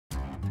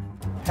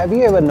Have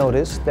you ever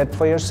noticed that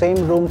for your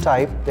same room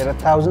type, there are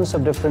thousands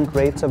of different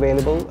rates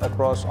available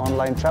across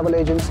online travel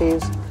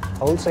agencies,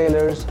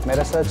 wholesalers,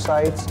 meta-search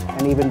sites,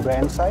 and even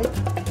brand sites?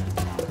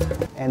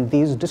 And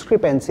these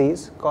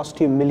discrepancies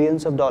cost you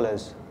millions of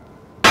dollars.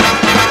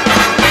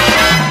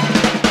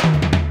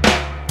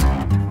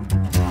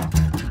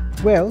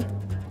 Well,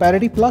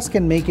 Parity Plus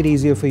can make it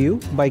easier for you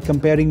by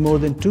comparing more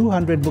than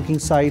 200 booking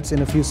sites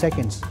in a few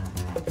seconds.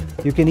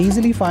 You can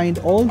easily find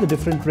all the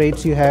different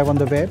rates you have on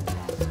the web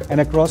and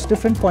across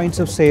different points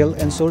of sale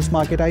and source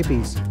market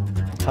IPs,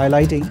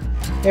 highlighting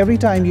every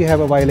time you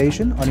have a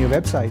violation on your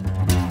website.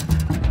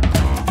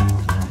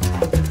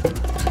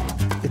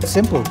 It's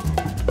simple.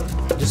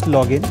 Just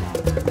log in,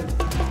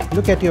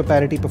 look at your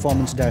Parity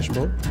performance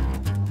dashboard,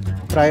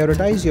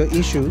 prioritize your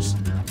issues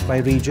by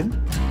region,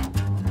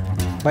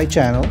 by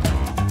channel,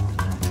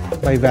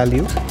 by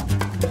value,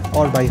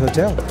 or by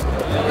hotel.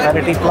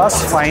 Parity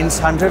Plus finds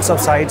hundreds of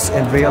sites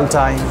in real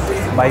time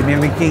by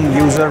mimicking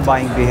user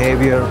buying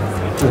behavior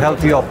to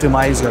help you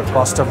optimize your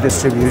cost of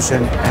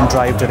distribution and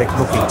drive direct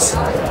bookings.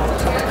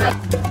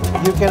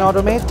 You can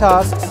automate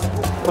tasks,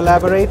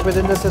 collaborate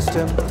within the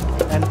system,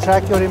 and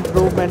track your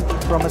improvement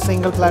from a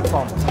single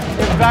platform.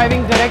 If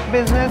driving direct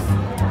business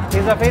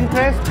is of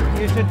interest,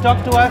 you should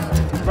talk to us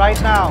right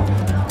now.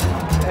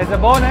 As a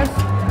bonus,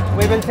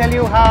 we will tell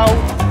you how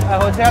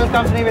a hotel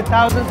company with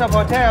thousands of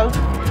hotels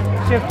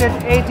shifted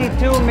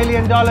 $82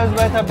 million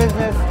worth of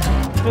business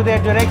to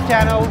their direct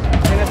channel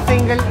in a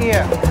single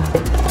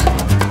year.